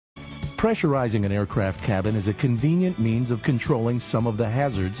Pressurizing an aircraft cabin is a convenient means of controlling some of the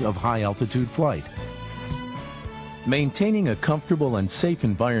hazards of high-altitude flight. Maintaining a comfortable and safe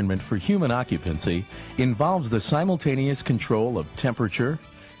environment for human occupancy involves the simultaneous control of temperature,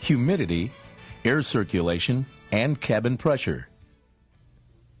 humidity, air circulation, and cabin pressure.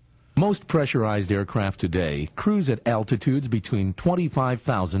 Most pressurized aircraft today cruise at altitudes between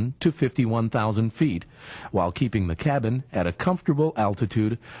 25,000 to 51,000 feet, while keeping the cabin at a comfortable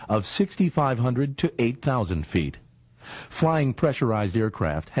altitude of 6,500 to 8,000 feet. Flying pressurized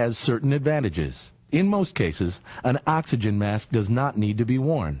aircraft has certain advantages. In most cases, an oxygen mask does not need to be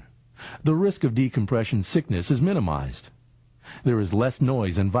worn. The risk of decompression sickness is minimized. There is less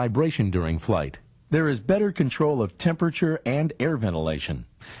noise and vibration during flight. There is better control of temperature and air ventilation,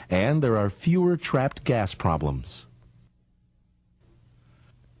 and there are fewer trapped gas problems.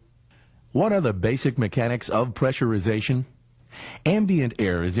 What are the basic mechanics of pressurization? Ambient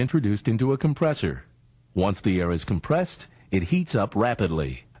air is introduced into a compressor. Once the air is compressed, it heats up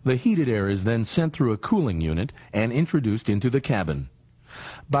rapidly. The heated air is then sent through a cooling unit and introduced into the cabin.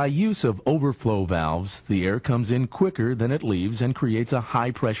 By use of overflow valves, the air comes in quicker than it leaves and creates a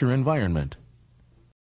high-pressure environment.